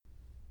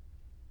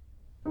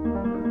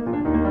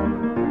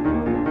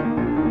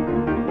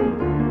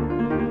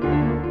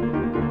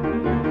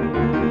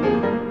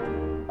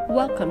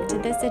welcome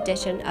to this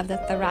edition of the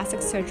Thoracic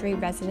Surgery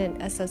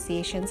Resident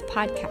Association's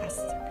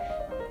podcast.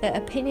 The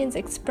opinions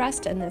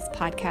expressed in this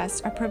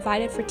podcast are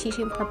provided for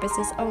teaching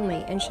purposes only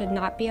and should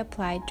not be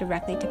applied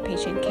directly to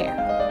patient care.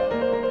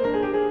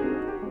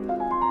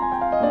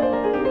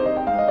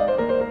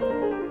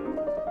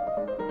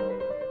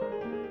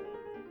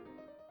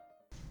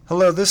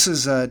 Hello, this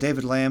is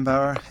David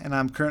Lambauer, and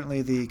I'm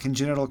currently the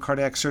Congenital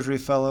Cardiac Surgery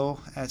Fellow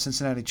at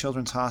Cincinnati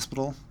Children's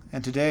Hospital.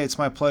 And today it's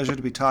my pleasure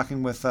to be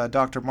talking with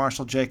Dr.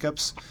 Marshall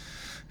Jacobs,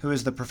 who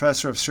is the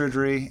Professor of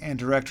Surgery and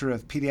Director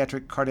of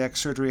Pediatric Cardiac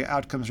Surgery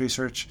Outcomes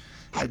Research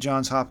at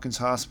Johns Hopkins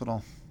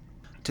Hospital.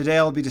 Today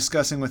I'll be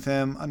discussing with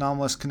him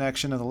anomalous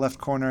connection of the left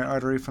coronary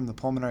artery from the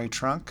pulmonary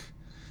trunk.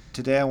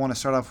 Today I want to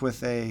start off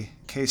with a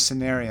case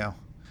scenario.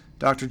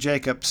 Dr.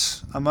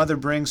 Jacobs, a mother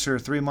brings her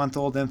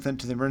 3-month-old infant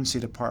to the emergency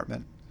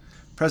department.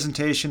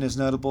 Presentation is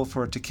notable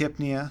for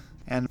tachypnea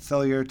and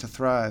failure to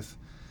thrive.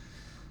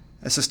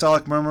 A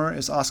systolic murmur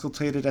is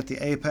auscultated at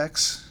the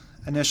apex.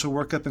 Initial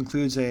workup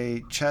includes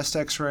a chest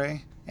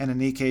X-ray and an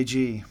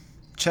EKG.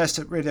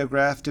 Chest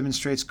radiograph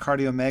demonstrates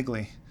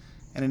cardiomegaly,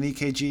 and an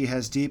EKG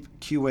has deep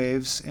Q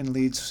waves in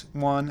leads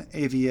 1,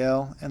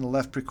 AVL, and the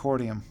left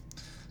precordium.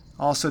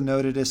 Also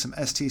noted is some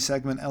ST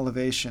segment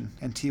elevation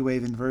and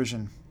T-wave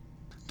inversion.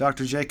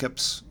 Dr.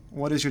 Jacobs,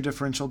 what is your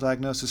differential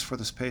diagnosis for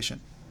this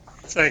patient?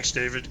 Thanks,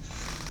 David.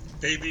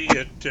 Baby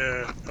at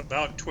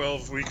about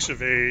 12 weeks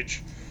of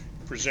age,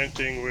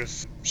 presenting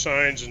with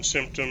signs and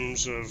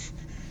symptoms of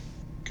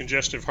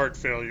congestive heart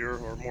failure,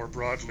 or more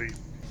broadly,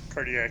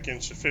 cardiac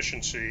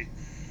insufficiency,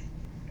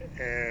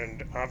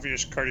 and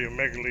obvious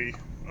cardiomegaly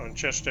on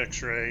chest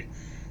X-ray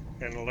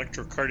and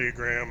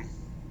electrocardiogram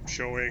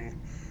showing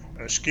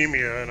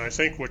ischemia. And I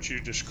think what you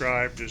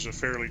described is a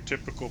fairly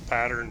typical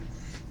pattern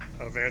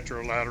of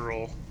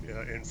anterolateral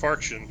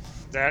infarction.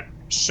 That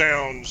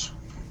sounds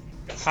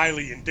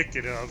highly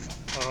indicative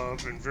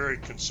of and very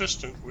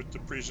consistent with the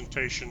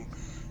presentation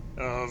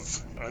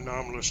of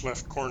anomalous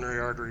left coronary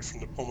artery from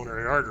the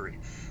pulmonary artery.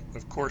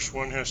 Of course,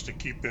 one has to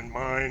keep in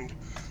mind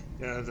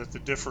that the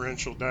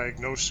differential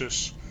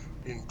diagnosis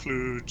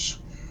includes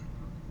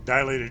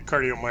dilated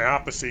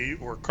cardiomyopathy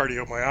or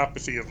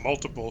cardiomyopathy of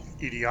multiple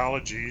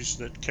etiologies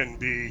that can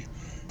be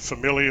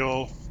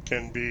familial,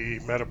 can be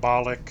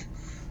metabolic,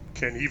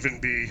 can even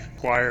be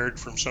acquired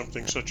from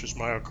something such as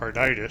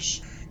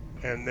myocarditis.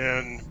 And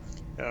then,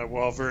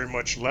 while very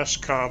much less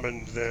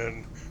common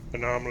than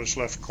anomalous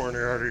left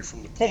coronary artery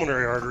from the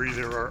pulmonary artery,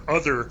 there are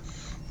other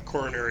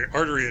coronary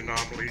artery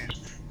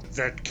anomalies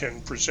that can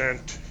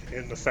present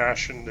in the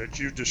fashion that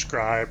you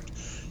described.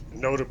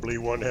 Notably,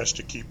 one has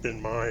to keep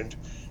in mind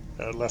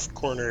left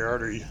coronary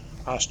artery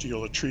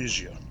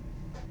osteolatresia.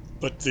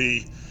 But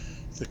the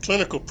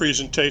clinical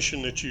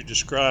presentation that you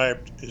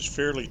described is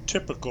fairly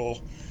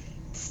typical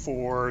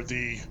for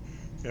the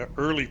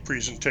early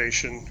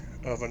presentation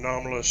of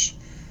anomalous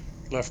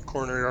left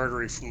coronary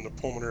artery from the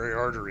pulmonary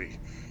artery.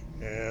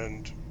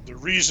 And the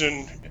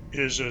reason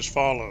is as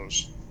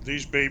follows.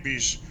 These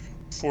babies,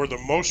 for the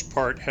most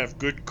part, have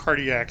good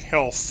cardiac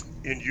health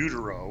in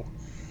utero.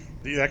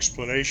 The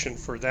explanation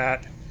for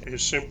that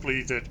is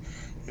simply that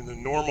in the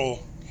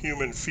normal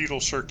human fetal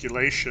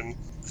circulation,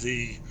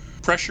 the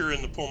pressure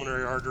in the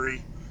pulmonary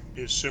artery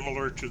is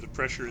similar to the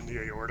pressure in the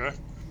aorta.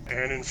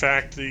 And in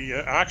fact,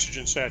 the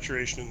oxygen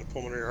saturation in the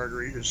pulmonary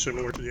artery is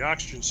similar to the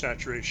oxygen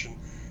saturation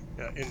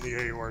in the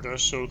aorta,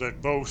 so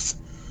that both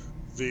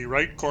the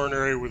right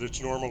coronary with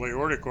its normal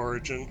aortic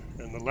origin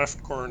and the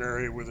left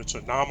coronary with its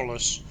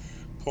anomalous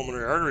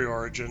pulmonary artery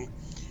origin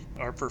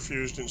are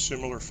perfused in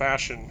similar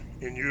fashion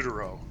in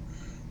utero.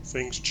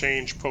 Things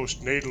change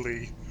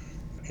postnatally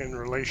in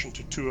relation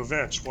to two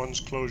events. One's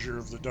closure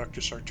of the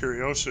ductus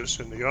arteriosus,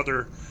 and the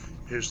other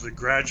is the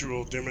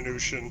gradual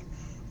diminution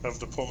of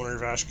the pulmonary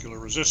vascular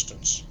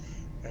resistance.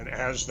 And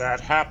as that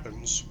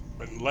happens,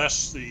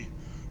 unless the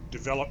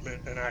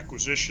development and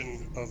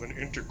acquisition of an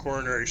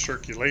intercoronary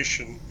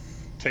circulation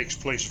takes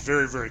place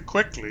very, very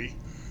quickly,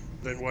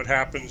 then what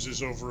happens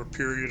is over a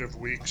period of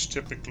weeks,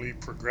 typically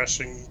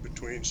progressing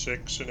between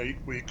 6 and 8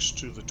 weeks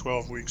to the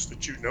 12 weeks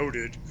that you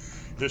noted,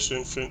 this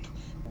infant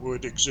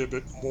would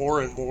exhibit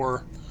more and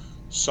more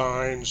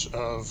signs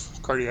of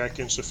cardiac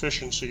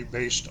insufficiency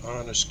based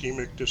on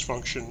ischemic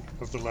dysfunction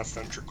of the left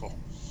ventricle.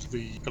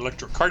 The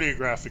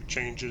electrocardiographic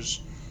changes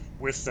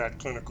with that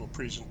clinical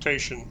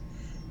presentation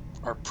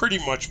are pretty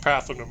much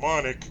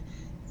pathognomonic,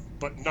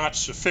 but not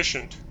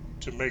sufficient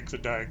to make the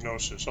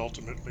diagnosis.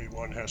 Ultimately,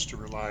 one has to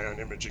rely on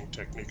imaging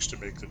techniques to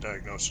make the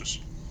diagnosis.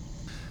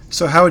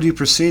 So how would you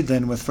proceed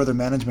then with further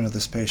management of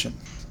this patient?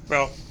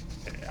 Well,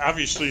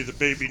 obviously the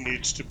baby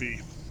needs to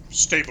be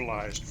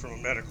stabilized from a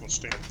medical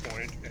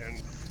standpoint,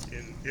 and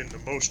in the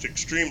most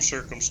extreme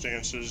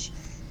circumstances,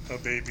 a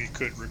baby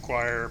could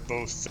require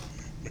both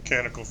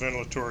mechanical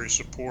ventilatory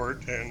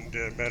support and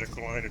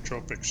medical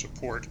inotropic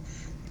support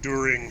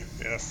during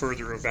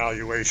further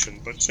evaluation.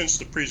 But since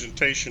the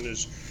presentation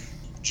is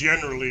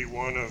generally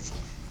one of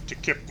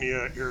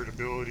tachypnea,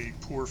 irritability,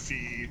 poor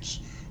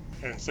feeds,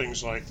 and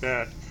things like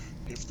that,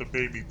 If the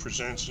baby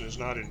presents and is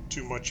not in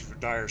too much of a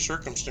dire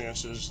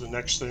circumstances, the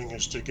next thing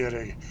is to get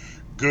a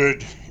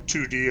good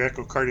 2D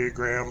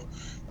echocardiogram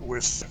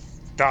with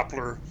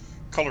Doppler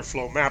color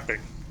flow mapping.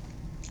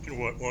 And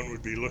what one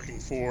would be looking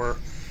for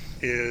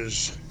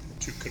is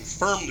to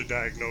confirm the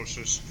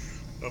diagnosis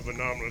of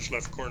anomalous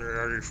left coronary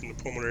artery from the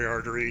pulmonary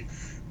artery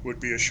would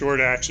be a short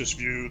axis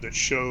view that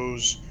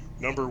shows,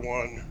 number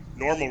one,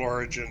 normal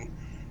origin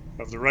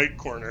of the right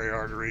coronary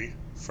artery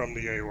from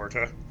the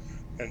aorta,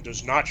 and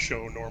does not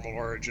show normal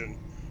origin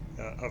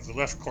of the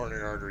left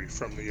coronary artery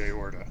from the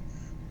aorta.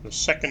 The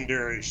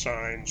secondary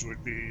signs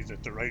would be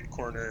that the right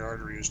coronary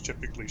artery is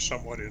typically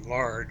somewhat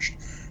enlarged,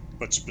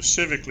 but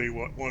specifically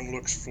what one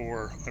looks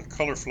for on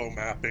color flow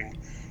mapping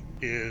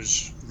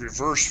is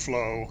reverse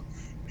flow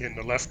in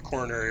the left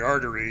coronary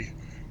artery,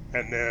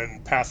 and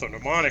then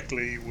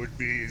pathognomonically would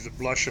be the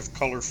blush of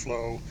color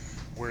flow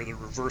where the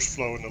reverse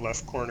flow in the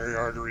left coronary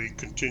artery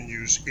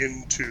continues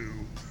into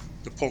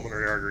the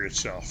pulmonary artery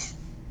itself.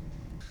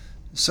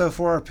 So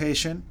for our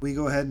patient, we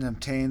go ahead and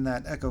obtain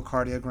that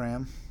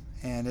echocardiogram,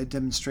 and it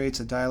demonstrates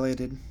a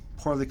dilated,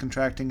 poorly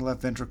contracting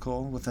left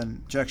ventricle with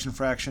an ejection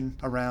fraction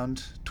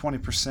around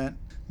 20%.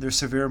 There's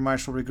severe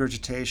mitral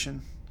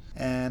regurgitation,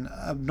 and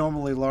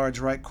abnormally large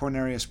right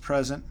coronary is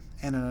present,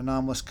 and an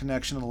anomalous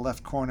connection of the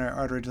left coronary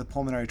artery to the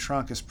pulmonary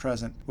trunk is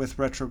present with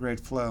retrograde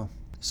flow.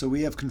 So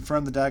we have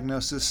confirmed the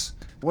diagnosis.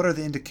 What are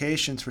the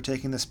indications for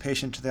taking this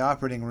patient to the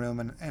operating room,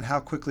 and how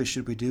quickly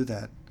should we do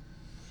that?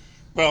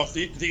 Well,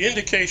 the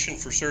indication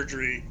for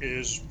surgery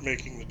is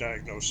making the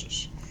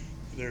diagnosis.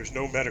 There's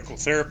no medical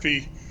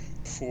therapy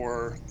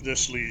for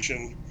this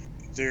lesion.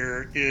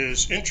 There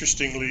is,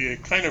 interestingly, a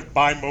kind of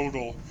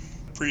bimodal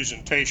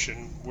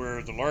presentation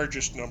where the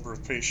largest number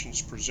of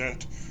patients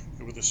present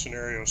with a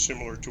scenario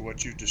similar to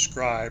what you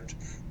described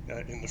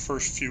in the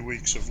first few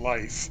weeks of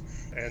life,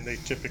 and they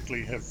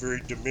typically have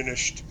very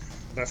diminished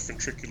left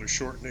ventricular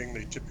shortening.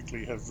 They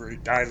typically have very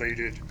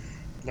dilated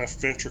left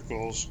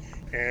ventricles,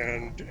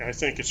 and I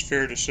think it's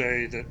fair to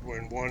say that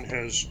when one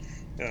has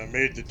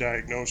made the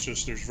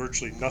diagnosis, there's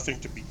virtually nothing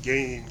to be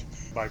gained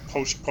by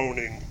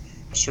postponing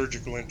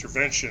surgical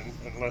intervention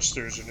unless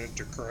there's an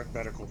intercurrent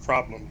medical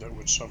problem that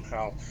would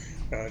somehow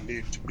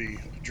need to be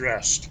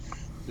addressed.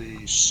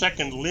 The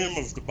second limb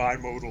of the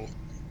bimodal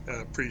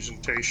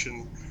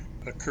presentation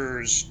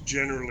occurs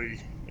generally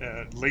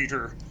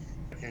later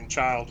in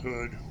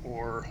childhood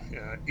or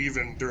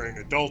even during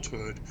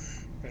adulthood,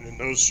 and in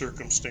those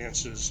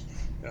circumstances,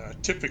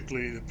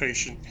 typically the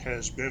patient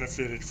has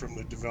benefited from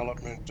the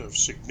development of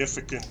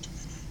significant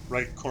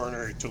right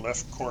coronary to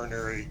left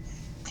coronary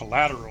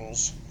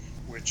collaterals,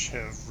 which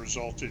have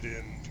resulted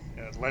in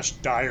less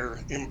dire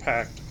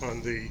impact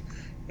on the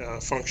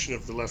function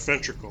of the left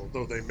ventricle,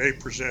 though they may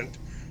present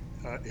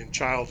in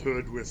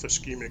childhood with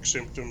ischemic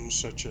symptoms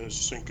such as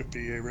syncope,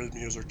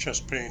 arrhythmias, or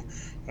chest pain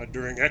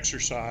during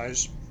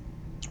exercise,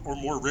 or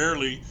more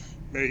rarely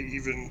may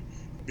even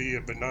be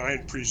a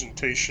benign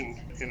presentation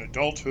in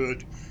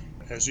adulthood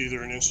as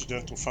either an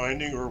incidental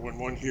finding or when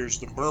one hears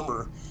the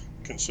murmur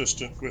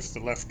consistent with the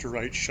left to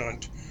right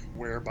shunt,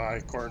 whereby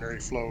coronary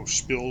flow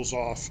spills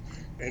off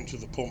into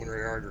the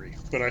pulmonary artery.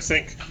 But I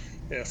think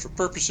for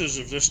purposes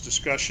of this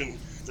discussion,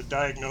 the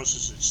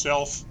diagnosis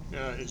itself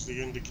is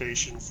the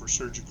indication for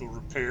surgical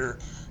repair,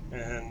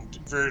 and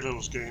very little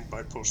is gained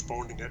by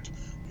postponing it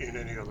in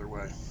any other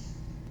way.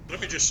 Let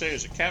me just say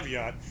as a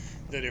caveat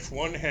that if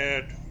one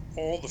had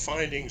all the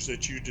findings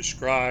that you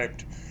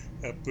described,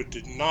 but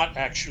did not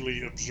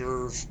actually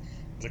observe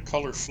the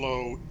color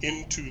flow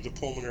into the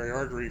pulmonary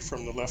artery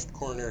from the left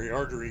coronary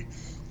artery,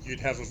 you'd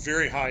have a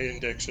very high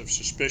index of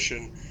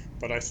suspicion,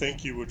 but I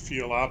think you would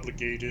feel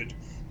obligated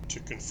to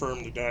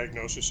confirm the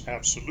diagnosis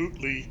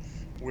absolutely,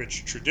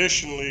 which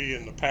traditionally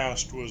in the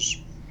past was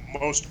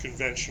most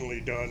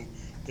conventionally done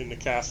in the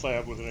cath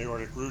lab with an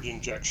aortic root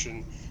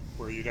injection,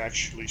 where you'd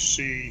actually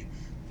see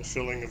the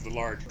filling of the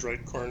large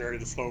right coronary,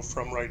 the flow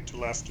from right to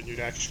left, and you'd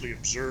actually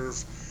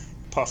observe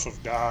puff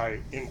of dye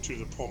into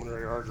the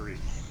pulmonary artery.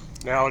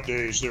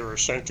 Nowadays, there are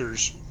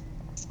centers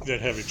that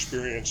have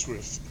experience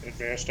with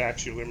advanced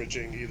axial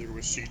imaging, either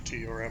with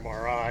CT or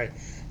MRI,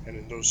 and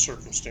in those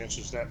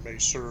circumstances, that may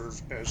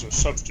serve as a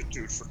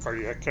substitute for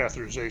cardiac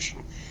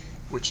catheterization,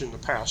 which in the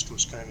past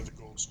was kind of the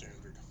gold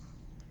standard.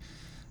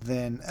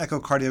 Then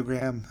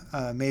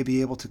echocardiogram may be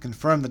able to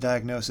confirm the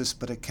diagnosis,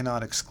 but it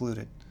cannot exclude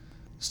it.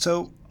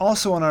 So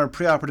also on our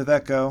preoperative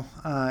echo,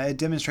 it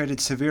demonstrated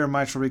severe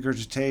mitral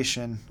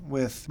regurgitation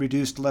with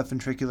reduced left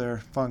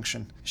ventricular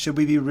function. Should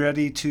we be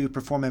ready to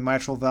perform a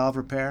mitral valve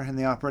repair in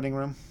the operating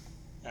room?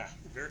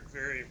 Very,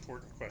 very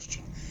important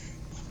question.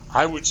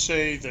 I would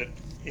say that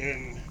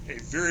in a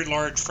very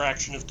large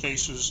fraction of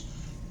cases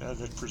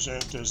that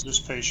present as this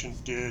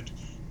patient did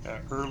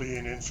early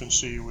in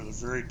infancy with a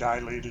very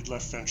dilated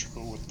left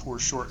ventricle with poor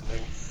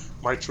shortening,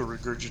 mitral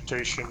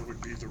regurgitation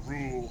would be the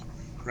rule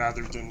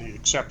rather than the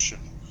exception.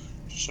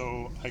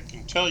 So I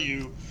can tell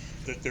you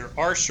that there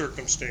are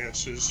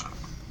circumstances,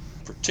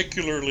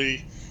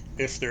 particularly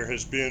if there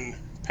has been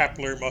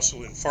papillary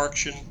muscle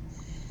infarction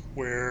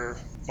where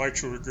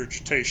mitral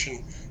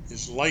regurgitation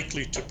is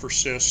likely to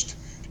persist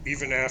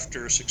even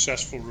after a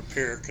successful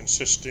repair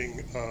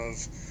consisting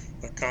of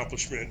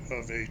accomplishment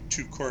of a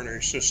two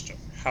coronary system.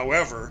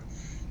 However,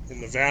 in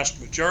the vast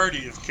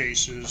majority of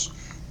cases,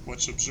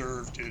 what's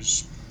observed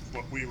is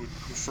what we would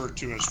refer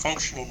to as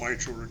functional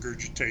mitral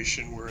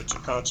regurgitation, where it's a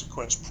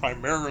consequence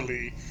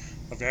primarily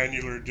of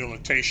annular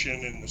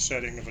dilatation in the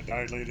setting of a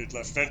dilated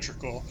left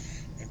ventricle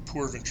and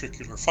poor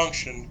ventricular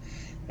function.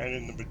 And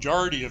in the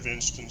majority of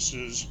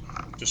instances,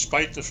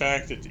 despite the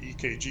fact that the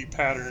EKG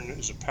pattern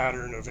is a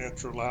pattern of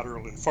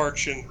anterolateral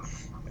infarction,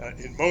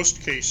 in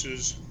most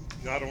cases,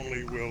 not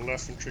only will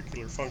left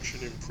ventricular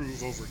function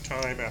improve over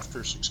time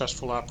after a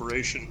successful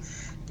operation,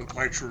 but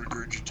mitral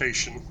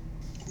regurgitation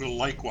will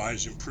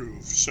likewise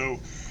improve. So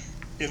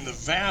in the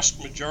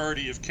vast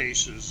majority of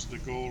cases, the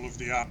goal of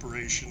the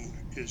operation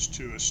is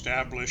to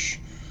establish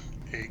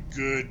a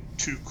good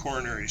two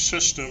coronary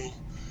system,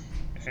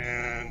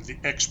 and the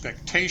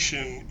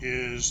expectation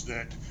is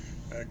that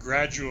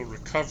gradual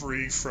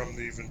recovery from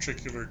the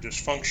ventricular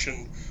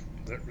dysfunction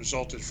that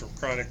resulted from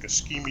chronic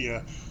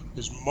ischemia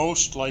is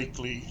most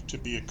likely to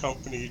be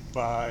accompanied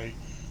by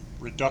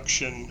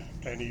reduction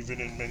and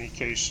even in many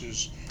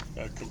cases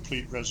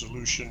complete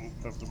resolution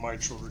of the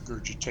mitral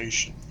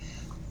regurgitation.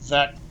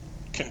 That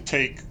can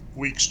take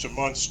weeks to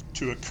months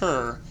to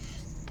occur,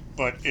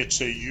 but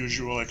it's a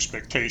usual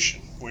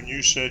expectation. When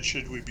you said,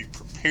 should we be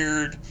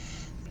prepared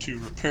to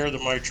repair the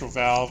mitral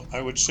valve,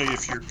 I would say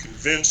if you're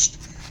convinced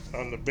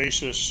on the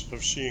basis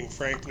of seeing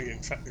frankly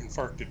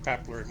infarcted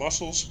papillary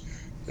muscles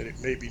that it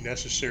may be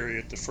necessary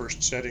at the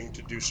first setting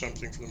to do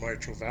something for the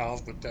mitral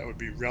valve, but that would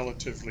be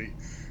relatively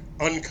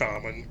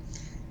uncommon.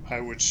 I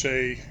would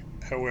say,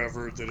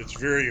 however, that it's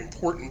very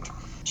important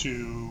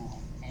to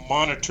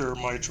monitor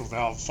mitral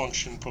valve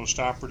function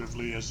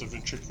postoperatively as the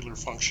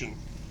ventricular function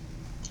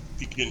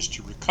begins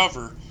to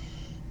recover,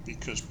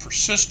 because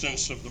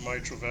persistence of the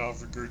mitral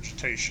valve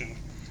regurgitation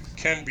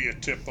can be a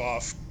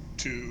tip-off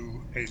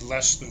to a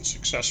less than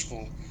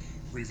successful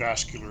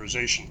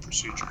revascularization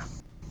procedure.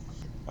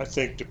 I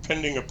think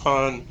depending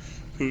upon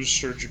whose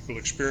surgical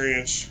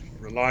experience you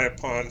rely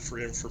upon for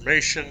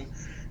information,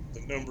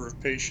 the number of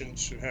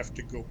patients who have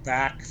to go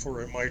back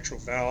for a mitral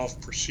valve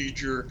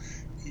procedure,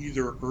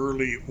 either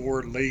early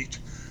or late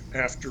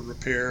after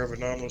repair of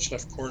anomalous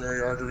left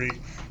coronary artery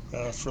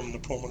from the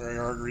pulmonary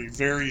artery,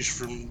 varies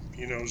from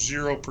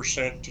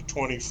 0% to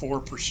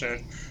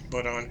 24%,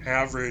 but on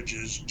average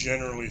is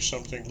generally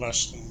something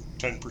less than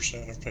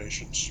 10% of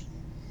patients.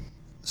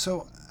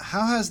 So,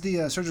 how has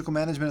the surgical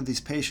management of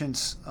these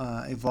patients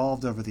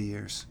evolved over the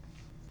years?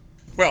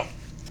 Well,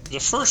 the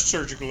first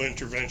surgical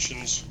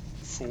interventions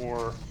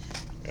for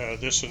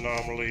this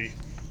anomaly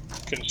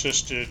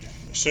consisted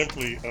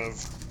simply of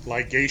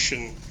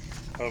ligation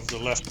of the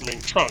left main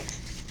trunk.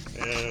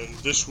 And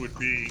this would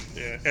be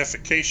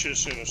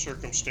efficacious in a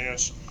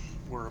circumstance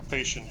where a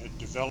patient had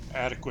developed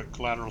adequate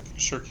collateral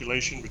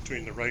circulation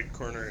between the right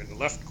coronary and the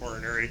left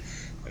coronary,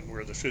 and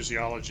where the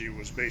physiology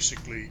was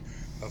basically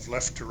of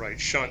left to right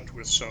shunt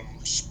with some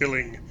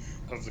spilling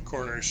of the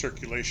coronary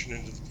circulation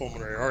into the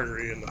pulmonary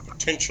artery and the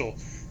potential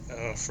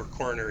for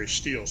coronary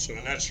steal. So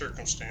in that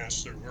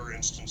circumstance, there were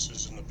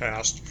instances in the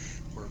past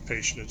where a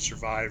patient had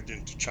survived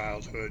into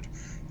childhood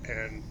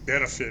and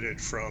benefited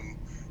from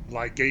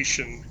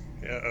ligation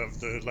of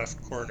the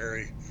left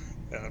coronary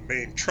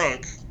main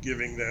trunk,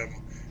 giving them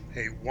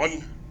a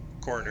one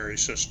coronary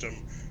system,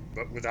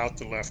 but without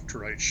the left to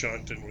right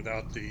shunt and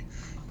without the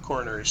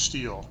coronary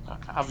steal.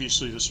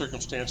 Obviously, the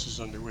circumstances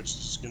under which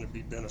this is going to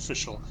be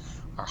beneficial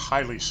are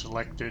highly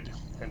selected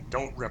and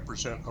don't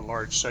represent a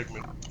large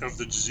segment of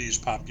the disease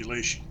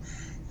population.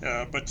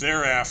 But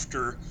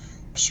thereafter,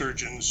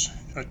 surgeons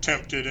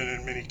attempted and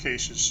in many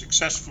cases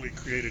successfully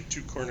created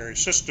two coronary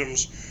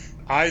systems,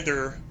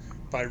 either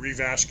by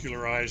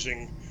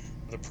revascularizing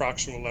the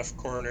proximal left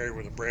coronary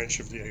with a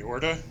branch of the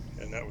aorta,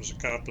 and that was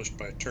accomplished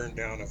by a turn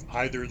down of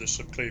either the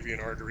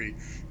subclavian artery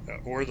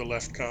or the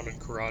left common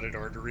carotid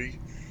artery,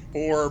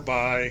 or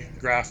by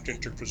graft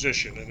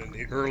interposition. And in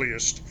the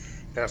earliest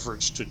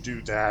efforts to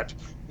do that,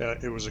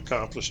 it was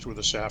accomplished with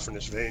a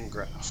saphenous vein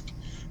graft.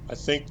 I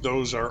think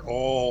those are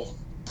all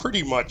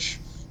pretty much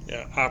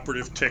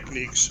operative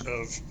techniques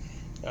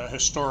of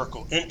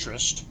historical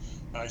interest.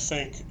 I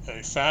think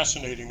a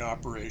fascinating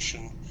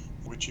operation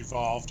which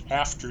evolved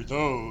after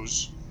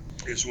those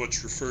is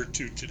what's referred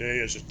to today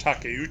as a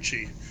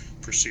Takeuchi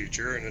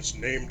procedure, and it's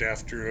named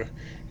after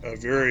a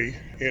very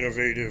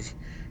innovative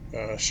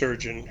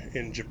surgeon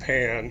in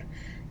Japan.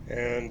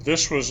 And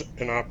this was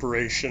an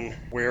operation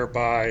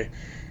whereby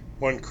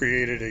one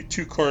created a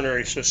two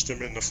coronary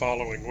system in the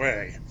following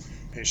way.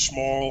 A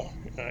small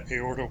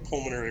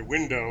aortopulmonary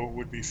window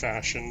would be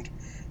fashioned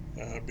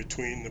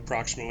between the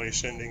proximal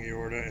ascending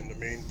aorta and the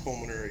main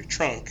pulmonary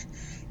trunk,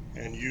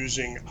 and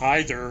using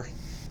either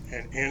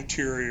an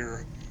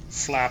anterior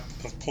flap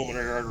of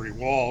pulmonary artery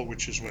wall,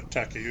 which is what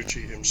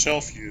Takeuchi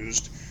himself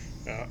used,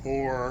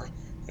 or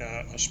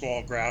a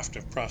small graft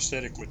of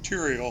prosthetic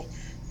material,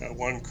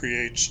 one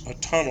creates a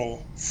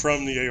tunnel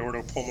from the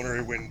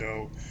aortopulmonary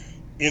window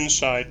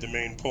inside the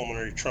main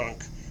pulmonary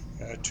trunk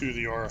to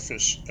the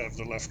orifice of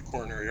the left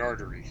coronary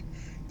artery.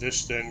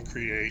 This then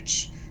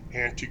creates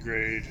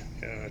antegrade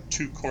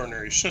to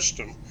coronary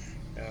system,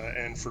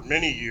 and for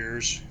many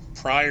years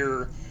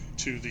prior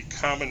to the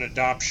common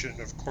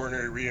adoption of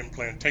coronary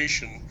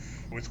reimplantation,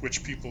 with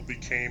which people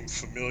became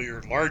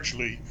familiar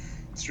largely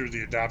through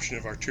the adoption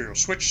of arterial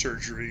switch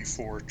surgery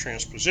for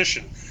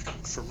transposition.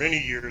 For many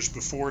years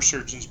before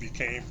surgeons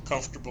became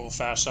comfortable,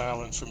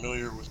 facile, and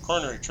familiar with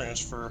coronary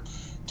transfer,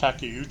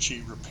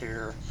 Takeuchi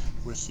repair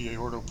with the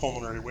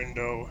aortopulmonary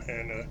window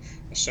and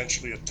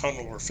essentially a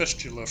tunnel or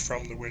fistula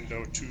from the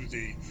window to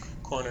the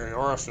coronary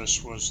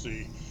orifice was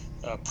the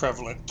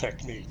prevalent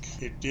technique.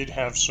 It did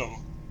have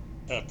some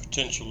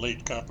potential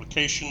late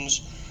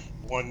complications.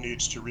 One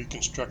needs to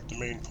reconstruct the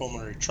main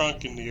pulmonary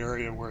trunk in the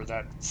area where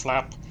that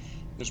flap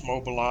is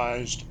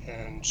mobilized,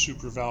 and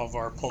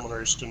supravalvular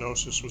pulmonary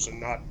stenosis was a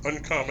not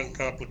uncommon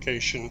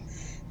complication,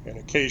 and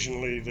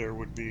occasionally there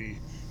would be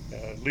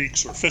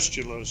leaks or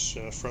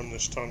fistulas from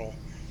this tunnel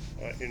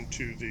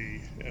into the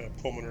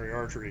pulmonary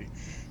artery.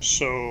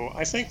 So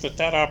I think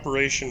that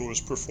operation was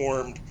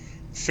performed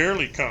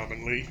fairly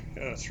commonly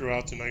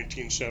throughout the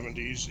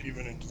 1970s,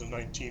 even into the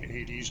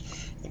 1980s.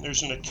 And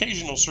there's an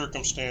occasional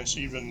circumstance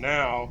even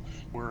now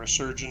where a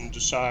surgeon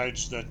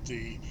decides that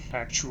the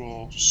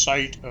actual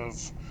site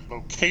of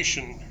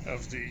location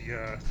of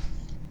the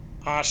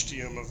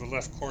ostium of the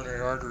left coronary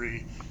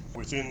artery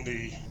within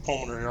the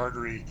pulmonary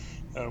artery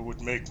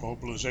would make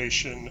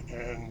mobilization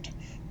and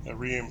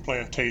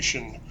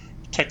reimplantation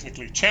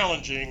technically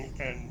challenging,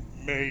 and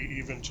may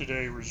even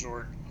today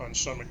resort on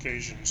some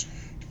occasions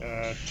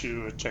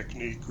to a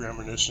technique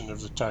reminiscent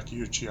of the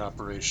Takeuchi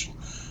operation.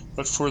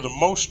 But for the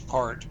most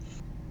part,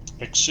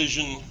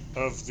 excision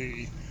of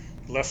the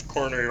left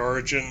coronary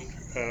origin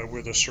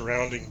with a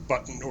surrounding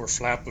button or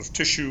flap of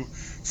tissue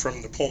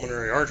from the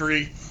pulmonary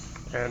artery,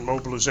 and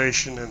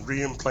mobilization and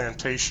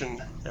reimplantation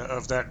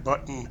of that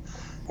button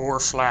or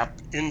flap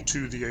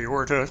into the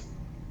aorta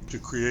to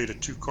create a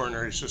two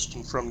coronary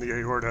system from the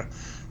aorta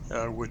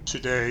would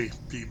today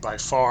be by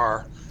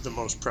far the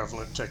most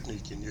prevalent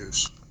technique in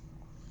use.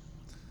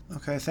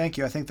 Okay, thank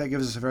you. I think that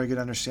gives us a very good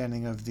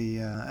understanding of the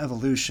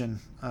evolution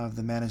of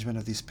the management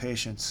of these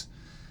patients.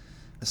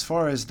 As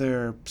far as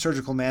their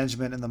surgical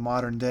management in the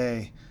modern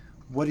day,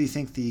 what do you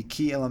think the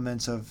key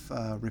elements of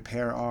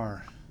repair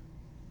are?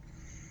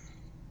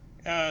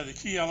 The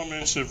key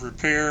elements of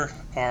repair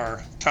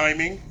are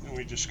timing, and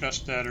we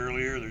discussed that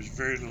earlier. There's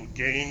very little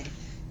gained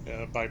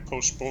by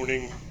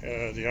postponing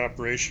the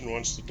operation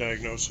once the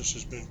diagnosis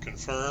has been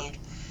confirmed,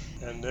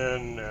 and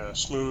then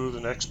smooth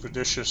and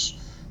expeditious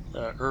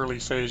early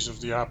phase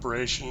of the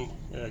operation,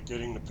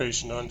 getting the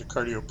patient onto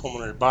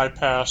cardiopulmonary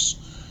bypass,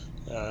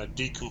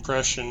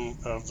 decompression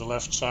of the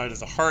left side of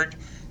the heart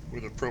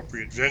with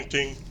appropriate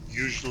venting,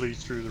 usually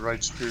through the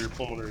right superior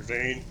pulmonary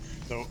vein,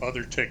 though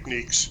other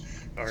techniques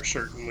are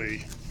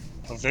certainly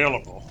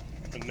available.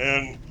 And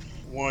then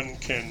one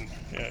can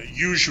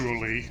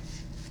usually,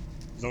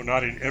 though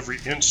not in every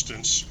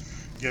instance,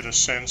 get a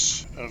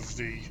sense of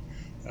the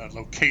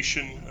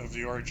location of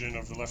the origin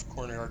of the left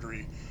coronary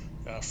artery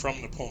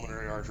from the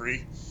pulmonary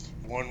artery.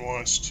 One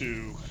wants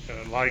to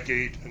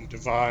ligate and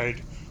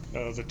divide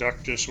the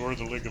ductus or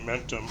the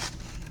ligamentum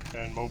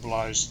and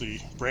mobilize the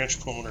branch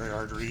pulmonary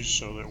arteries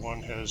so that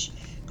one has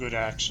good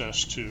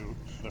access to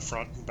the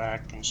front and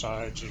back and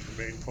sides of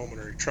the main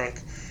pulmonary trunk,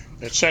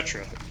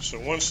 etc. So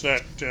once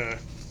that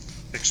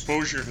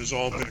exposure has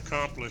all been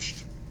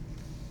accomplished,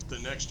 the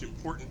next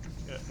important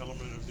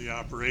element of the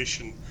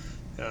operation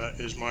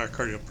is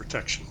myocardial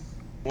protection.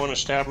 One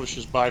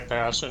establishes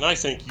bypass, and I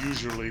think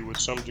usually with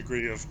some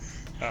degree of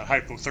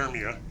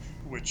hypothermia,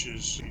 which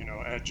is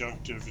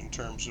adjunctive in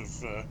terms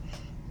of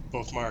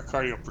both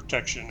myocardial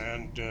protection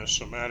and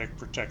somatic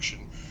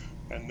protection.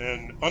 And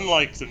then,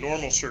 unlike the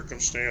normal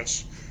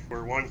circumstance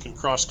where one can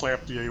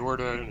cross-clamp the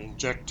aorta and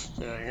inject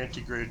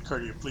antegrade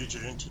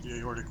cardioplegia into the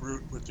aortic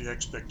root with the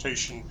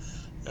expectation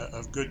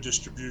of good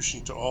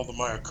distribution to all the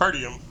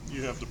myocardium,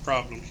 you have the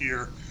problem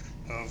here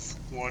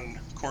of one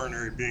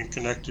coronary being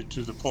connected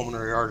to the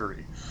pulmonary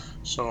artery.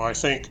 So I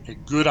think a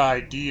good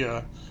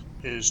idea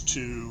is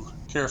to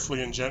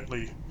carefully and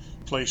gently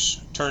place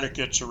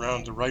tourniquets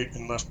around the right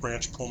and left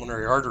branch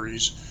pulmonary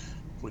arteries,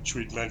 which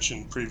we'd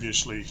mentioned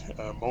previously,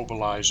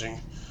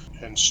 mobilizing,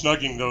 and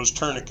snugging those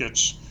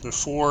tourniquets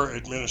before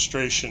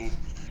administration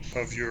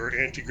of your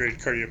antegrade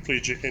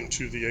cardioplegia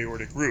into the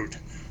aortic root.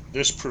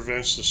 This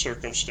prevents the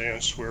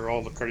circumstance where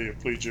all the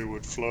cardioplegia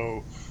would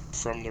flow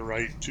from the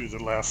right to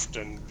the left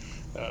and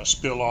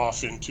spill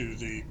off into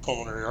the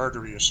pulmonary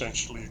artery,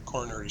 essentially a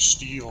coronary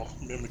steal,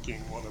 mimicking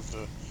one of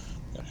the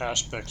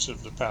aspects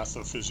of the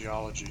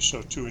pathophysiology.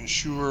 So to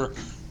ensure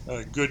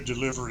good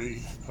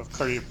delivery of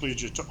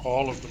cardioplegia to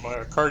all of the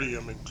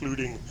myocardium,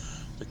 including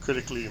the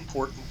critically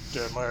important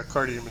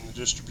myocardium in the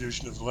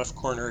distribution of the left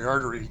coronary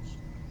artery,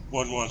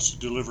 one wants to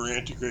deliver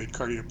antegrade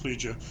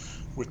cardioplegia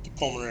with the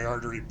pulmonary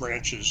artery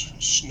branches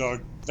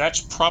snug. That's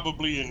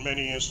probably in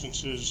many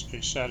instances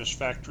a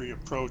satisfactory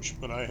approach,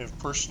 but I have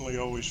personally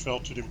always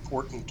felt it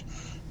important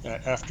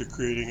after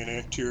creating an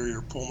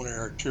anterior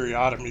pulmonary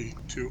arteriotomy,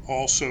 to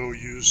also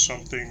use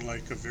something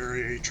like a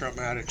very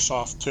atraumatic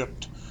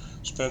soft-tipped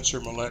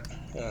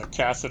Spencer-Millette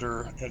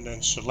catheter, and then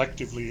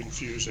selectively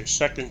infuse a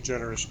second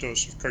generous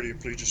dose of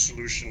cardioplegia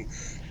solution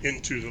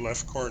into the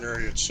left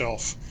coronary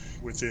itself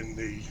within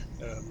the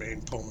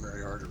main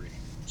pulmonary artery.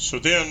 So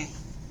then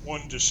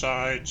one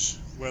decides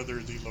whether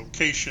the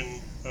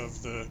location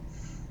of the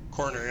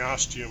coronary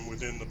ostium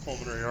within the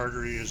pulmonary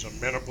artery is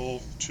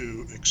amenable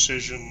to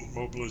excision,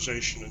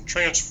 mobilization, and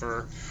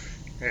transfer.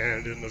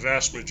 And in the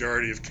vast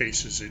majority of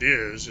cases it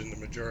is. In the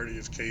majority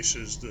of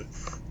cases, the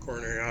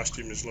coronary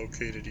ostium is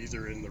located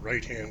either in the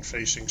right-hand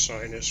facing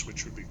sinus,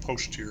 which would be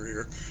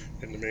posterior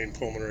in the main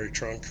pulmonary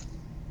trunk,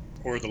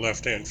 or the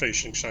left-hand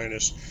facing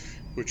sinus,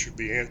 which would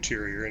be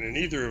anterior. And in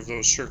either of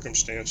those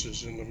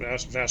circumstances, in the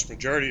vast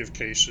majority of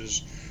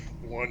cases,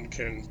 one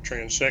can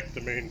transect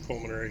the main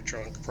pulmonary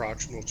trunk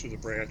proximal to the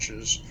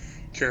branches,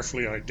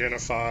 carefully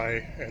identify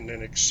and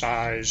then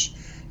excise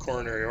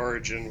coronary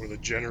origin with a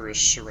generous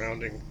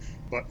surrounding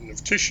button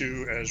of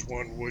tissue, as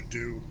one would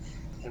do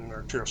in an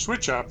arterial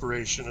switch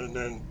operation, and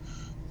then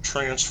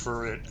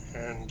transfer it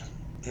and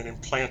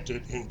implant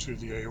it into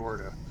the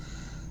aorta.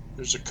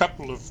 There's a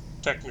couple of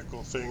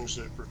technical things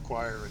that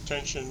require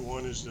attention.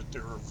 One is that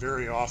there are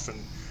very often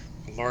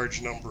a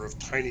large number of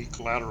tiny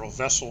collateral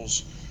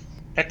vessels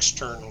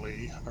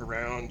externally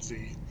around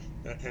the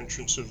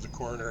entrance of the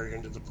coronary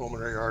into the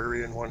pulmonary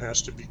artery, and one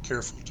has to be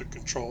careful to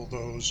control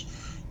those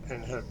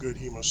and have good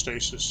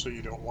hemostasis so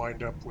you don't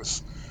wind up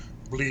with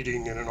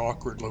bleeding in an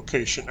awkward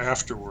location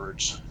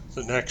afterwards.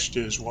 The next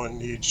is one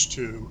needs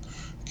to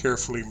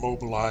carefully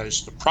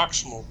mobilize the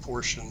proximal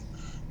portion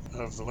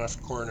of the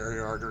left coronary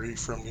artery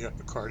from the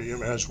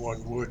epicardium, as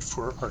one would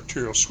for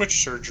arterial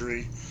switch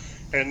surgery,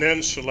 and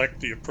then select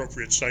the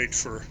appropriate site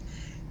for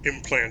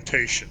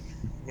implantation.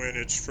 When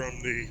it's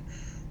from the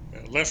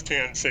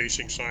left-hand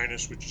facing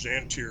sinus, which is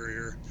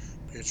anterior,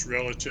 it's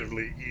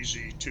relatively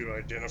easy to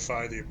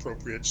identify the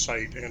appropriate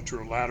site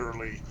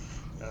anterolaterally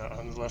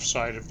on the left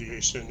side of the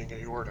ascending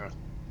aorta.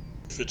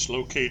 If it's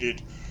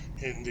located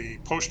in the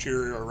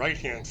posterior or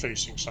right-hand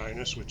facing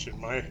sinus, which in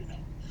my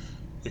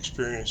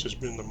experience has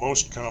been the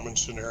most common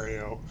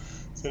scenario,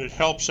 then it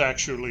helps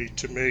actually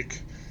to make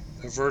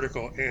a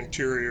vertical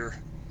anterior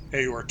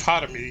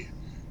aortotomy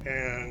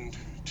and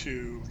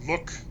to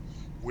look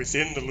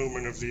within the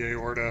lumen of the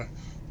aorta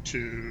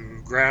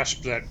to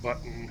grasp that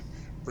button,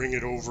 bring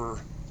it over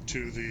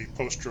to the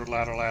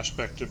posterolateral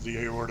aspect of the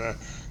aorta,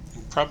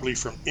 and probably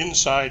from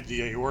inside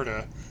the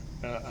aorta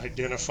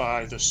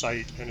identify the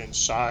site and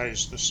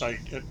incise the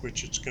site at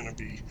which it's going to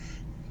be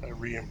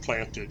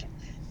reimplanted.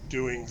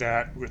 Doing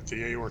that with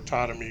the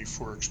aortotomy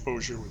for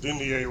exposure within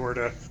the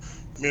aorta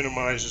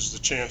minimizes the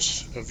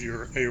chance of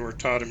your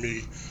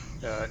aortotomy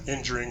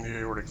injuring the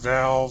aortic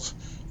valve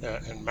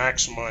and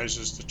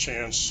maximizes the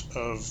chance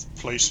of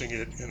placing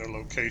it in a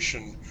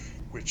location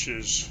which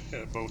is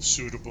both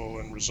suitable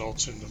and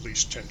results in the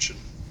least tension.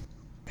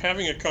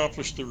 Having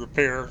accomplished the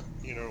repair,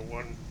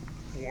 one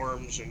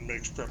warms and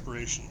makes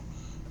preparation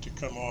to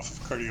come off of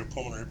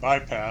cardiopulmonary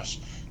bypass.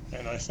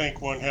 And I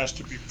think one has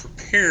to be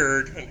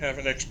prepared and have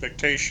an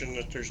expectation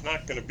that there's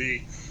not going to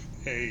be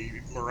a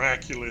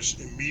miraculous,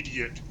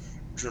 immediate,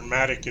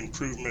 dramatic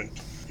improvement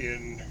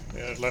in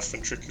left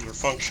ventricular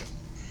function.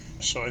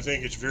 So I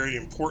think it's very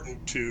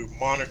important to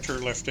monitor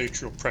left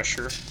atrial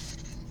pressure,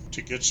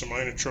 to get some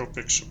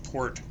inotropic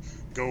support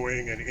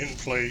going and in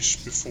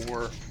place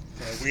before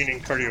weaning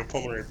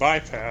cardiopulmonary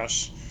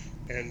bypass,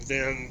 and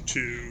then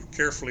to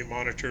carefully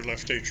monitor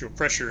left atrial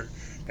pressure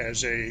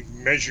as a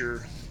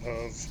measure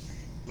of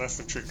left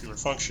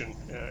ventricular function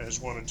as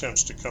one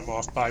attempts to come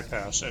off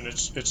bypass. And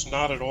it's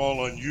not at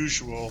all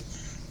unusual,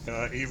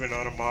 even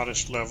on a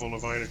modest level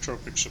of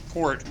inotropic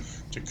support,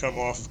 to come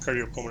off of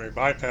cardiopulmonary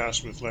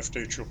bypass with left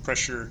atrial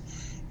pressure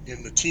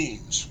in the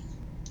teens.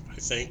 I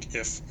think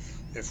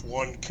if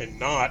one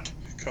cannot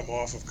come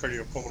off of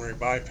cardiopulmonary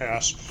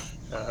bypass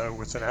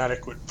with an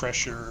adequate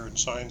pressure and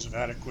signs of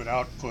adequate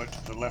output,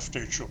 the left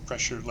atrial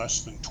pressure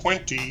less than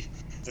 20,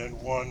 then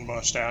one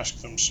must ask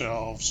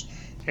themselves,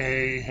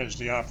 A, has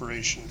the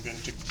operation been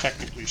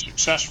technically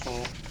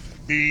successful?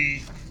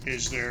 B,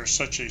 is there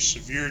such a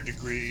severe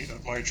degree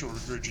of mitral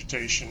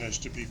regurgitation as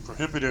to be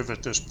prohibitive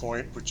at this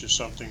point, which is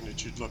something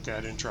that you'd look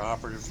at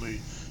intraoperatively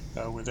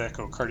with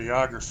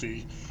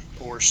echocardiography?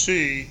 Or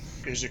C,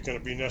 is it going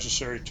to be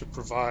necessary to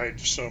provide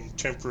some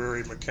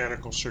temporary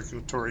mechanical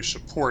circulatory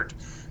support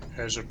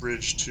as a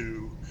bridge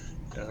to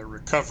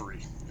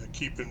recovery?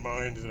 Keep in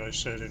mind that I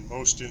said in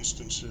most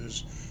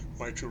instances,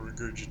 mitral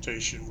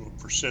regurgitation will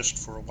persist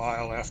for a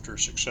while after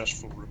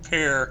successful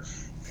repair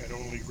and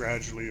only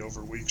gradually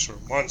over weeks or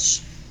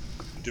months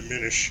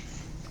diminish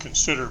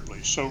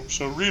considerably. So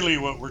really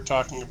what we're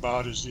talking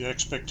about is the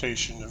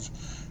expectation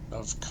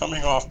of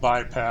coming off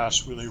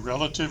bypass with a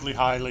relatively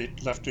high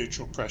left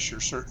atrial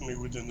pressure, certainly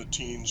within the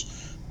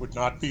teens, would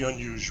not be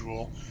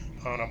unusual,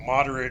 on a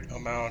moderate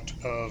amount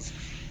of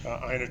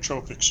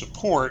inotropic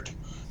support.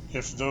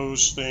 If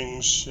those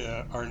things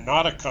are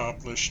not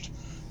accomplished,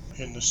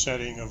 in the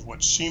setting of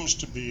what seems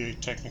to be a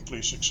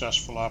technically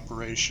successful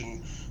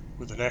operation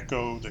with an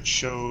echo that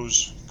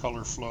shows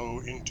color flow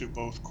into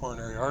both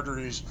coronary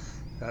arteries,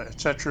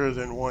 etc.,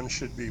 then one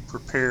should be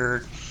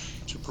prepared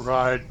to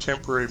provide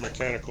temporary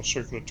mechanical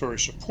circulatory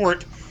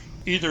support,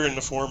 either in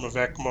the form of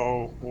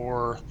ECMO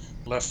or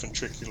left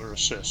ventricular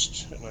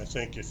assist. And I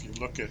think if you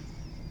look at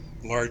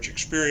large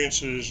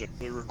experiences,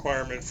 the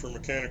requirement for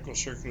mechanical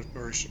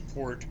circulatory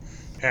support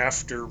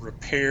after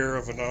repair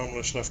of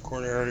anomalous left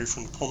coronary artery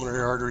from the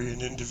pulmonary artery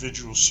in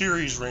individual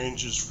series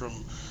ranges from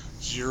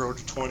 0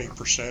 to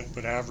 20%,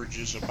 but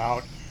averages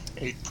about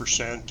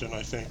 8%. And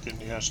I think in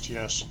the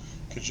STS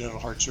congenital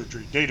heart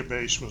surgery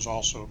database was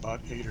also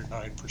about 8 or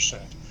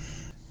 9%.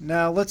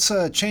 Now let's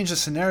change the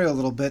scenario a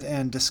little bit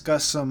and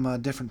discuss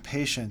some different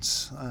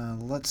patients.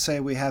 Let's say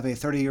we have a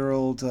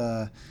 30-year-old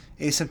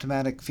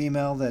asymptomatic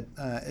female that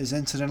is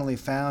incidentally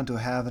found to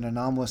have an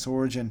anomalous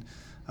origin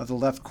of the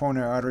left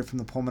coronary artery from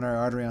the pulmonary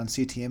artery on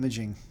CT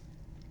imaging.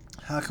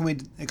 How can we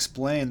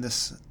explain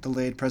this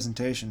delayed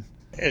presentation?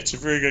 It's a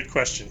very good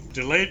question.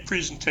 Delayed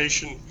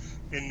presentation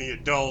in the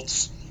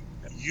adults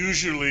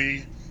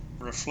usually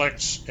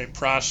reflects a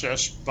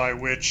process by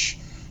which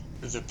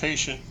the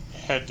patient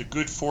had the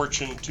good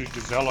fortune to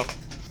develop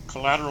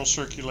collateral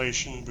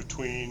circulation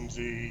between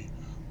the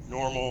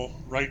normal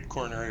right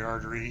coronary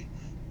artery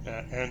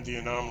and the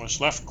anomalous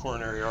left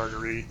coronary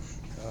artery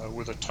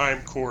with a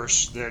time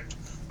course that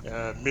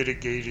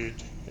mitigated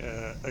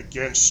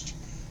against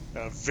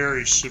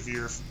very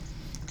severe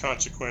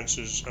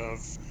consequences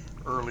of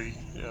early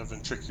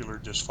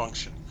ventricular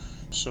dysfunction.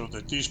 So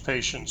that these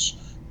patients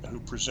who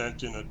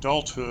present in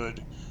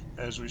adulthood,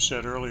 as we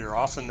said earlier,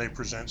 often they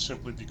present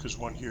simply because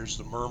one hears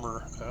the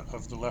murmur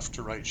of the left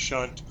to right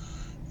shunt.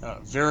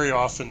 Very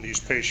often these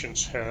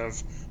patients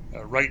have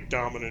right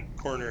dominant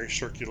coronary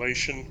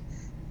circulation,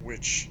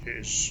 which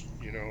is,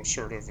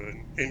 sort of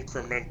an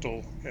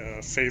incremental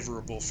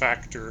favorable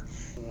factor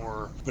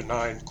for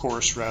benign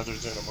course rather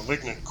than a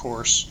malignant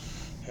course.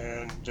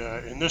 And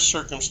in this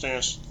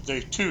circumstance,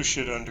 they too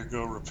should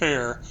undergo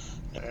repair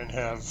and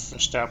have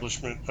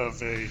establishment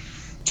of a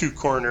two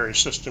coronary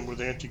system with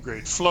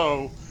antegrade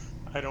flow.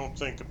 I don't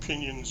think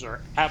opinions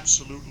are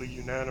absolutely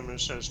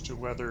unanimous as to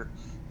whether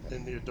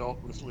in the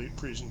adult with late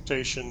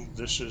presentation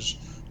this is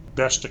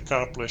best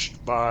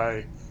accomplished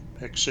by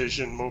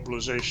excision,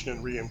 mobilization,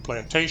 and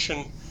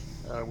reimplantation,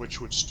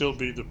 which would still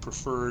be the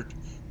preferred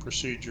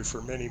procedure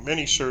for many,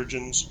 many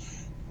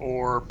surgeons,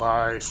 or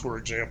by, for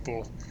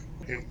example,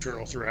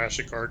 internal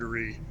thoracic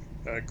artery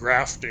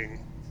grafting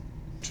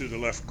to the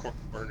left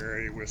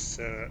coronary with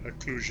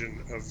occlusion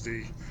of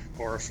the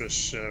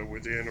orifice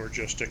within or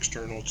just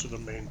external to the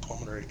main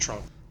pulmonary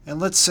trunk. And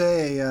let's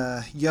say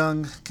a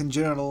young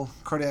congenital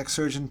cardiac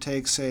surgeon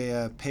takes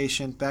a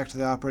patient back to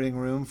the operating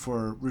room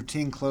for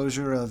routine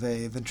closure of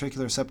a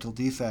ventricular septal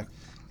defect,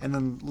 and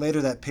then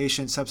later that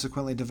patient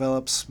subsequently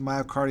develops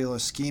myocardial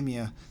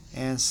ischemia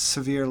and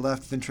severe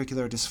left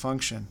ventricular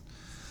dysfunction.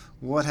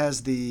 What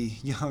has the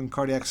young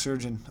cardiac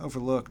surgeon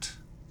overlooked?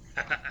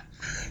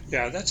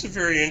 Yeah, that's a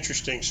very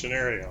interesting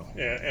scenario.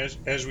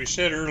 As we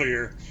said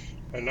earlier,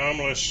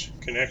 anomalous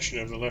connection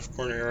of the left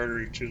coronary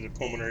artery to the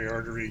pulmonary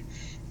artery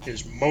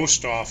is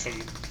most often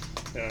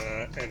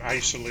an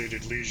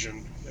isolated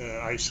lesion,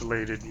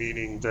 isolated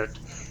meaning that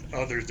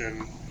other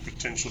than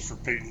potential for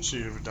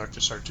patency of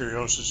ductus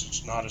arteriosus,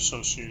 it's not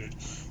associated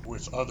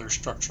with other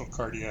structural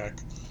cardiac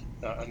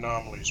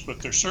anomalies.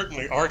 But there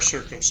certainly are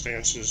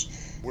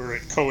circumstances where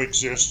it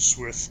coexists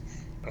with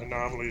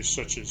anomalies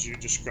such as you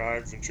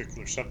described,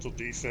 ventricular septal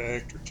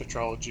defect or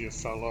tetralogy of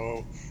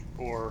Fallot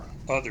or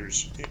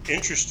others.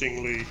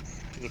 Interestingly,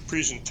 the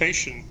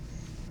presentation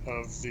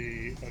of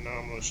the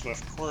anomalous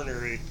left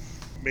coronary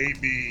may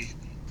be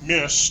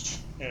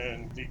missed,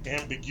 and the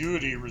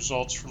ambiguity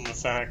results from the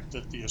fact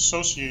that the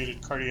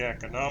associated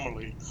cardiac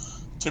anomaly,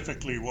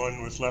 typically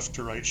one with left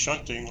to right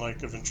shunting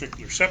like a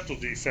ventricular septal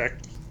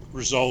defect,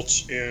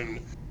 results in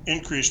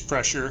increased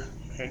pressure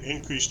and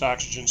increased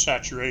oxygen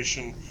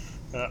saturation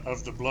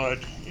of the blood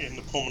in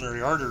the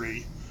pulmonary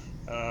artery,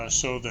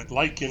 so that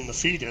like in the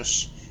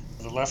fetus,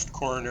 the left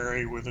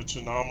coronary with its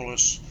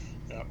anomalous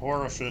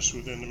orifice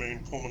within the main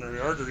pulmonary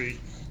artery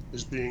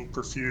is being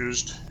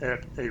perfused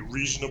at a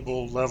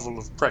reasonable level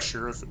of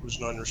pressure if it was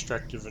an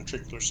unrestricted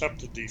ventricular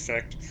septal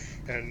defect,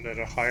 and at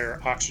a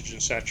higher oxygen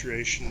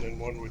saturation than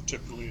one would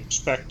typically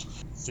expect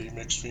the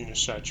mixed venous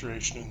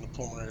saturation in the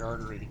pulmonary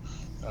artery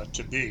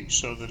to be.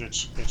 So that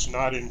it's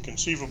not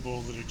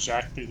inconceivable that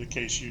exactly the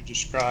case you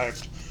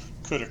described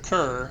could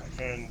occur,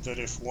 and that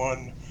if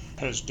one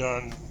has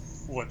done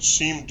what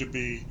seemed to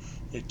be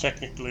a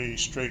technically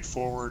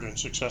straightforward and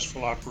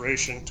successful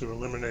operation to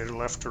eliminate a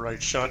left to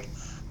right shunt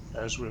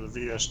as with a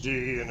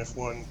VSD, and if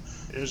one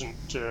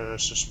isn't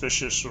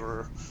suspicious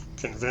or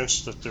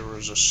convinced that there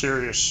was a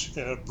serious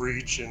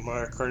breach in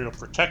myocardial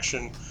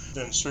protection,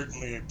 then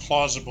certainly a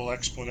plausible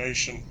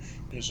explanation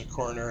is a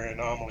coronary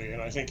anomaly.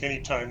 And I think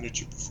any time that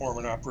you perform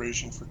an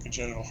operation for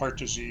congenital heart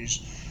disease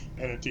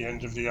and at the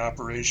end of the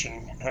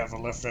operation have a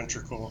left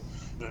ventricle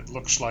that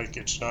looks like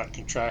it's not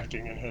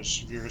contracting and has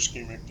severe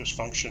ischemic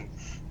dysfunction,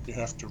 you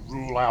have to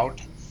rule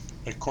out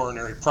a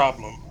coronary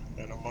problem.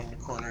 And among the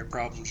coronary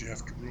problems you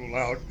have to rule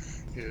out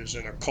is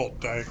an occult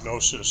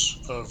diagnosis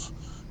of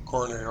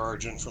coronary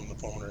origin from the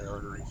pulmonary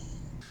artery.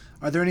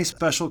 Are there any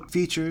special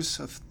features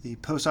of the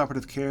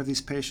postoperative care of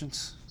these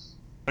patients?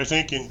 I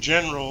think in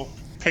general,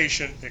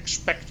 patient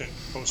expectant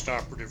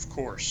postoperative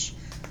course.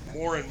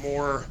 More and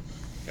more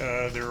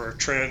there are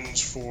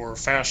trends for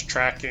fast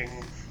tracking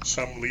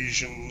some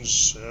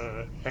lesions,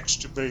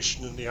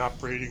 extubation in the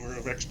operating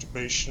room,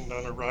 extubation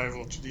on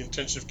arrival to the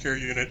intensive care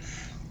unit.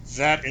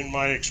 That, in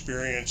my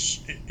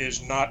experience,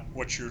 is not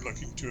what you're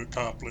looking to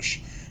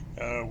accomplish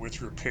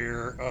with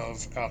repair of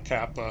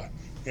Alcapa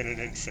in an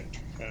infant.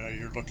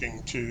 You're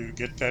looking to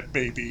get that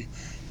baby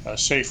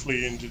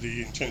safely into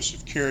the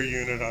intensive care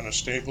unit on a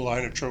stable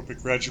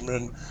inotropic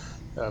regimen,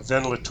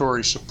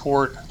 ventilatory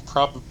support,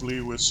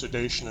 probably with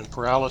sedation and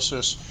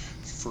paralysis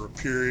for a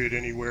period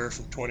anywhere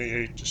from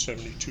 28 to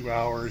 72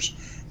 hours,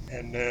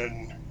 and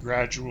then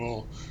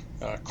gradual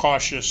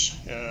cautious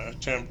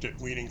attempt at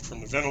weaning from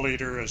the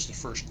ventilator as the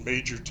first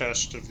major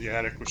test of the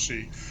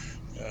adequacy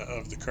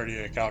of the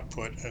cardiac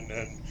output, and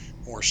then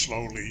more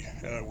slowly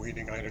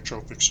weaning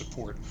inotropic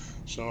support.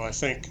 So I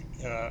think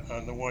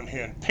on the one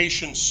hand,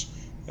 patience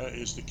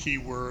is the key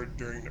word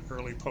during the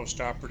early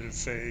postoperative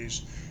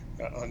phase.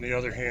 On the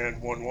other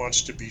hand, one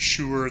wants to be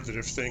sure that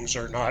if things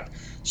are not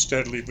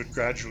steadily but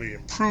gradually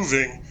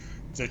improving,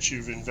 that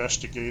you've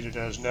investigated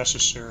as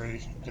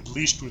necessary, at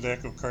least with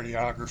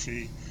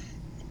echocardiography,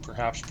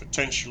 perhaps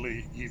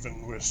potentially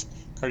even with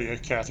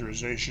cardiac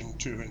catheterization,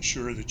 to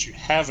ensure that you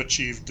have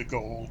achieved the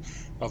goal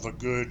of a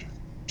good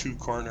two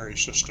coronary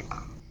system.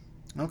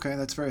 Okay,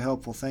 that's very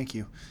helpful. Thank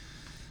you.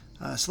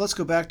 So let's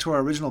go back to our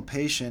original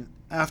patient.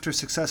 After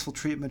successful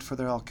treatment for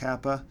their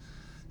Alcapa,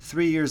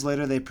 3 years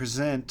later they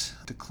present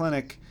to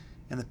clinic,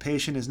 and the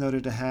patient is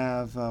noted to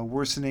have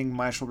worsening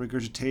mitral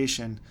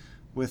regurgitation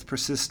with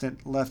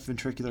persistent left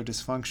ventricular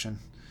dysfunction.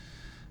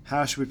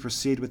 How should we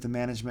proceed with the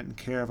management and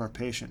care of our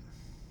patient?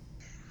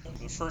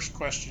 The first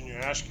question you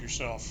ask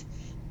yourself,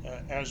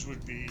 as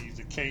would be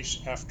the case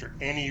after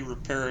any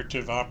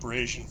reparative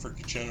operation for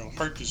congenital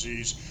heart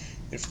disease,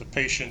 if the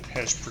patient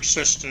has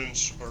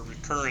persistence or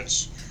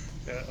recurrence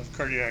of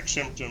cardiac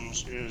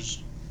symptoms,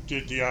 is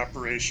did the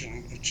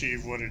operation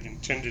achieve what it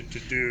intended to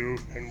do,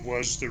 and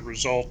was the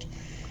result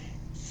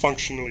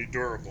functionally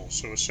durable?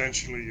 So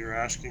essentially you're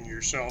asking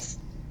yourself,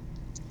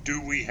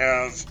 do we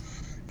have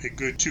a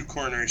good two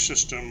coronary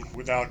system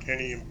without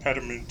any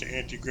impediment to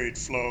antegrade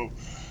flow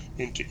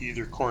into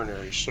either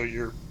coronary? So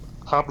you're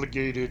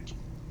obligated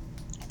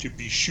to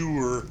be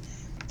sure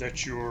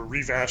that your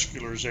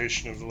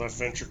revascularization of the left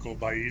ventricle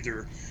by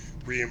either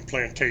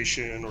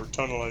reimplantation or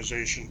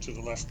tunnelization to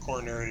the left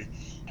coronary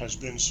has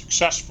been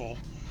successful.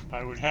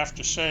 I would have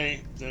to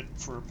say that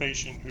for a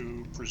patient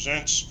who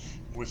presents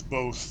with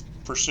both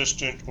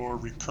persistent or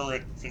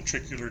recurrent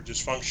ventricular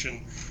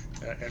dysfunction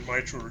and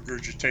mitral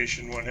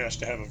regurgitation, one has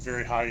to have a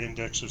very high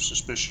index of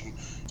suspicion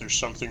there's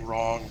something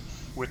wrong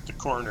with the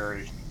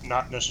coronary.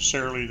 Not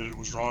necessarily that it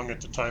was wrong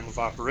at the time of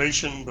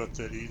operation, but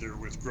that either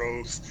with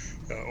growth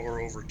or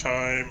over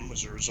time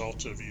as a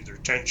result of either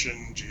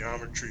tension,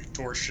 geometry,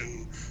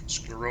 torsion,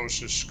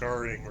 sclerosis,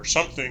 scarring, or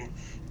something,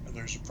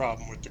 there's a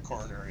problem with the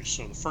coronary.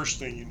 So the first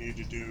thing you need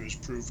to do is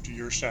prove to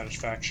your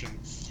satisfaction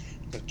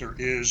that there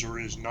is or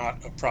is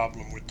not a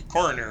problem with the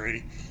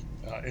coronary.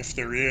 If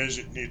there is,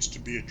 it needs to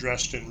be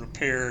addressed and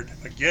repaired,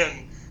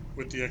 again,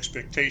 with the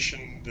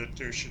expectation that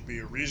there should be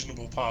a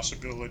reasonable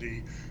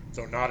possibility,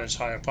 though not as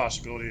high a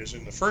possibility as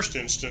in the first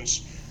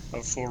instance,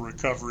 of full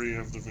recovery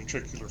of the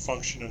ventricular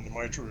function and the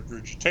mitral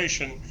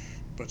regurgitation.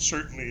 But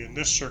certainly in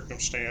this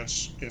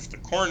circumstance, if the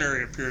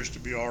coronary appears to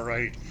be all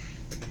right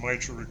and the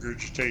mitral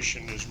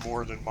regurgitation is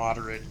more than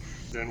moderate,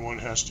 then one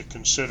has to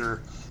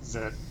consider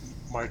that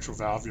mitral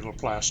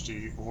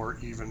valvuloplasty or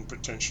even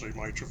potentially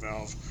mitral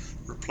valve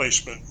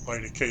replacement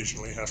might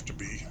occasionally have to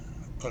be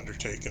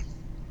undertaken.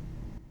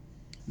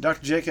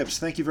 Dr. Jacobs,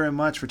 thank you very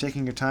much for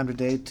taking your time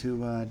today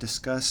to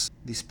discuss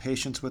these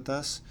patients with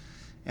us.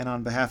 And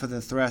on behalf of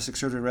the thoracic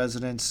surgery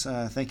residents,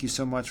 thank you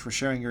so much for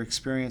sharing your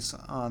experience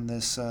on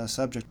this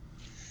subject.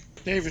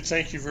 David,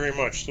 thank you very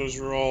much. Those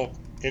were all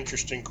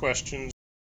interesting questions.